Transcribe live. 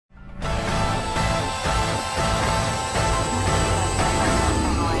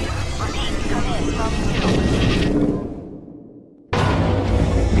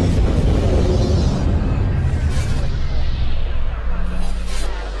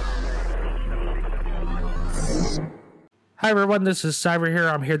Hi everyone, this is Cyber here.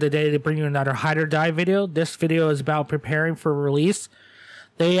 I'm here today to bring you another hide or die video. This video is about preparing for release.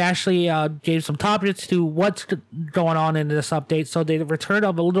 They actually gave some topics to what's going on in this update. So they returned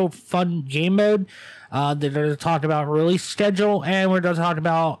up a little fun game mode. They're going to talk about release schedule, and we're going to talk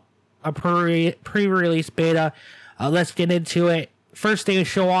about a pre-release beta. Let's get into it. First, they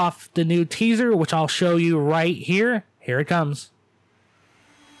show off the new teaser, which I'll show you right here. Here it comes.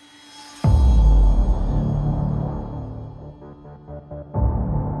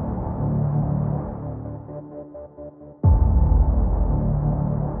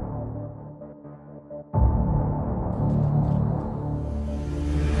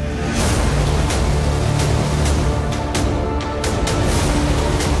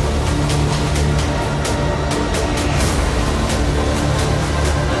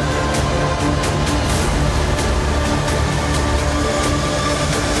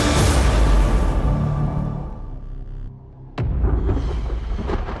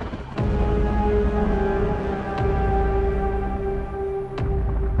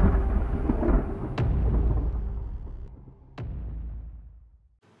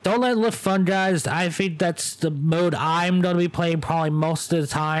 Don't Let It Live Fun, guys. I think that's the mode I'm going to be playing probably most of the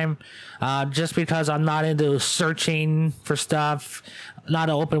time. Just because I'm not into searching for stuff. Not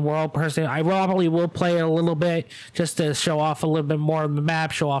an open world person. I probably will play it a little bit just to show off a little bit more of the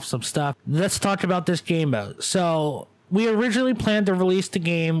map, show off some stuff. Let's talk about this game mode. So, we originally planned to release the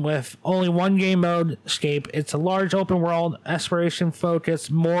game with only one game mode, Escape. It's a large open world, exploration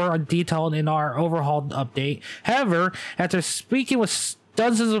focused, more detailed in our overhauled update. However, after speaking with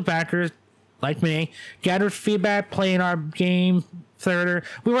dozens of backers, like me, gathered feedback playing our game further,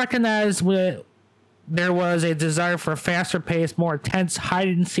 we recognized there was a desire for a faster paced, more intense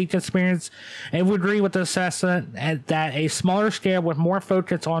hide-and-seek experience, and we agree with the assessment that a smaller scale with more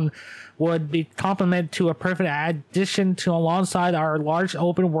focus on would be complement to a perfect addition to alongside our large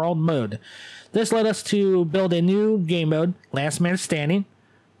open world mode. This led us to build a new game mode, Last Man Standing,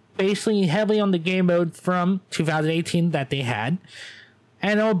 basing heavily on the game mode from 2018 that they had.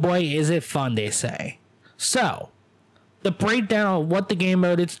 And oh boy, is it fun, they say. So, the breakdown of what the game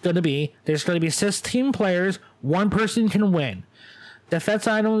mode is going to be. There's going to be 16 players. One person can win. Defense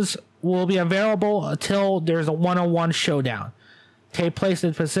items will be available until there's a one-on-one showdown. Take place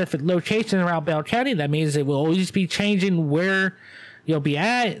in specific locations around Bell County. That means it will always be changing where you'll be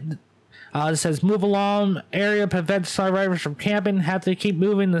at. It says move along area, prevent survivors from camping, have to keep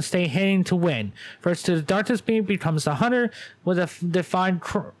moving and stay hidden to win. First to the darkest beam becomes the hunter with a defined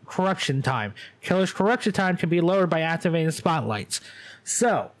corruption time. Killer's corruption time can be lowered by activating spotlights.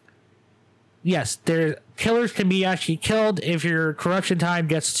 So, yes, killers can be actually killed. If your corruption time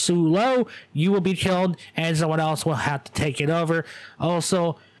gets too low, you will be killed and someone else will have to take it over.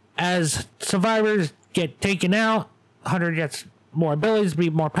 Also, as survivors get taken out, hunter gets more abilities, be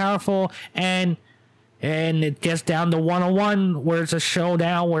more powerful, and it gets down to one-on-one where it's a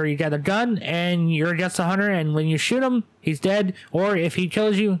showdown where you get a gun and you're against the hunter, and when you shoot him, he's dead, or if he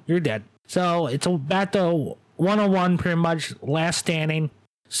kills you, you're dead. So it's back to one-on-one, pretty much last standing.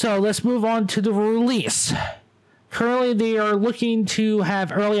 So let's move on to the release. Currently, they are looking to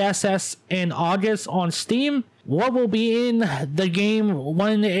have early access in August on Steam. What will be in the game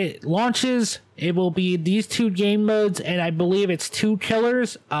when it launches? It will be these two game modes, and I believe it's two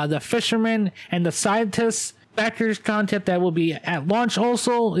killers, the fisherman and the scientist. Backers content that will be at launch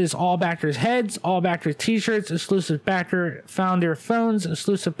also is all backers heads, all backers t-shirts, exclusive backer founder phones,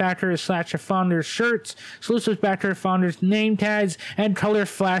 exclusive backer / founder shirts, exclusive backer founders name tags, and color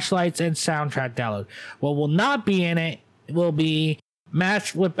flashlights and soundtrack download. What will not be in it will be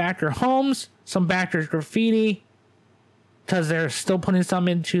matched with backer homes, some backers graffiti, because they're still putting some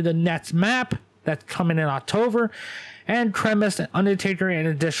into the Nets map that's coming in October, and Cremus, Undertaker, and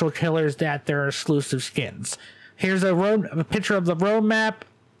additional killers that they're exclusive skins. Here's a picture of the roadmap.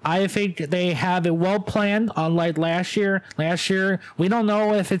 I think they have it well planned, unlike last year. Last year, we don't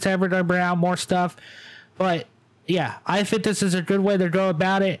know if it's ever going to bring out more stuff, but yeah, I think this is a good way to go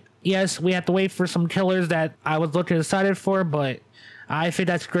about it. Yes, we have to wait for some killers that I was looking excited for, but I think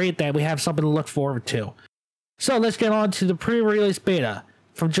that's great that we have something to look forward to. So let's get on to the pre-release beta.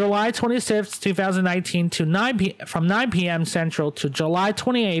 From July 26th, 2019 to from 9 p.m. Central to July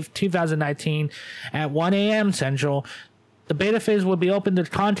 28th, 2019 at 1 a.m. Central, the beta phase will be open to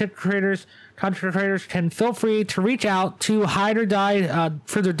content creators. Content creators can feel free to reach out to Hide or Die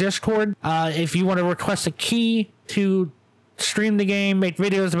for their Discord if you want to request a key to stream the game, make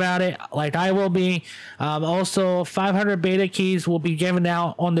videos about it, like I will be. Also, 500 beta keys will be given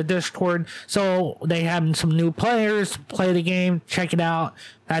out on the Discord, so they have some new players play the game. Check it out.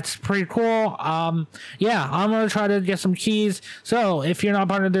 That's pretty cool. Yeah, I'm gonna try to get some keys. So if you're not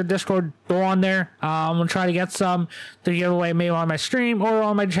part of the Discord, go on there. I'm gonna try to get some to give away, maybe on my stream or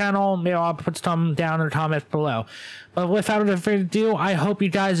on my channel. Maybe I'll put some down in the comments below. But without further ado, I hope you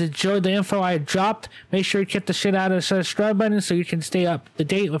guys enjoyed the info I dropped. Make sure you hit the shit out of the subscribe button so you can stay up to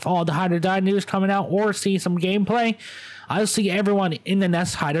date with all the Hide or Die news coming out or see some gameplay. I'll see everyone in the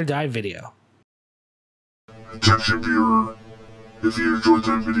next Hide or Die video. Attention viewer, if you enjoyed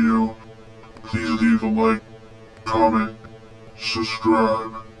that video, please leave a like, comment,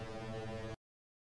 subscribe.